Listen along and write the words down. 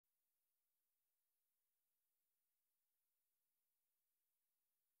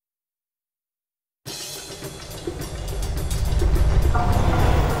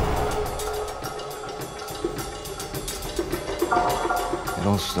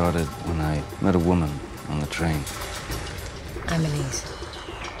started when I met a woman on the train. I'm Elise.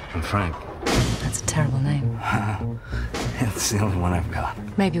 I'm Frank. That's a terrible name. It's the only one I've got.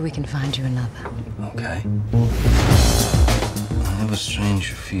 Maybe we can find you another. Okay. I have a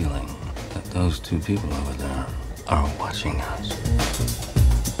strange feeling that those two people over there are watching us.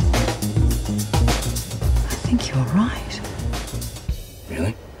 I think you're right.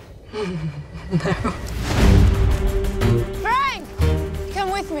 Really? No. Frank!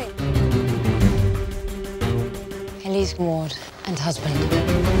 Come with me. Elise Ward and husband.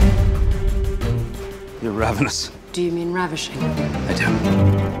 You're ravenous. Do you mean ravishing? I do.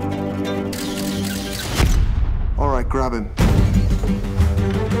 All right, grab him.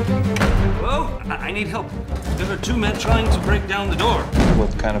 Hello? I need help. There are two men trying to break down the door.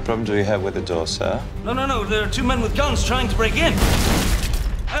 What kind of problem do you have with the door, sir? No. There are two men with guns trying to break in.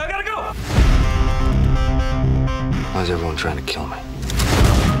 I gotta go! Why is everyone trying to kill me?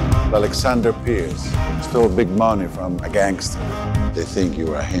 Alexander Pierce stole big money from a gangster. They think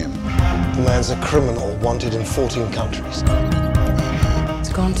you are him. The man's a criminal wanted in 14 countries.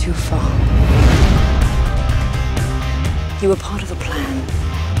 It's gone too far. You were part of the plan.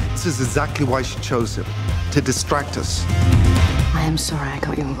 This is exactly why she chose him, to distract us. I am sorry I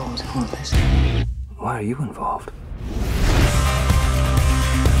got you involved in all of this. Why are you involved?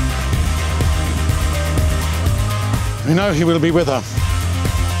 We know he will be with her.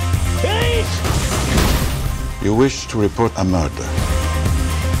 You wish to report a murder.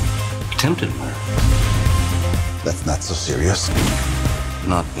 Attempted murder. That's not so serious.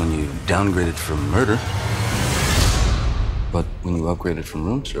 Not when you downgraded from murder. But when you upgraded from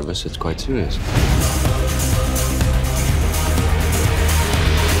room service, it's quite serious.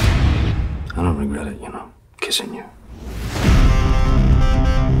 I don't regret it, kissing you.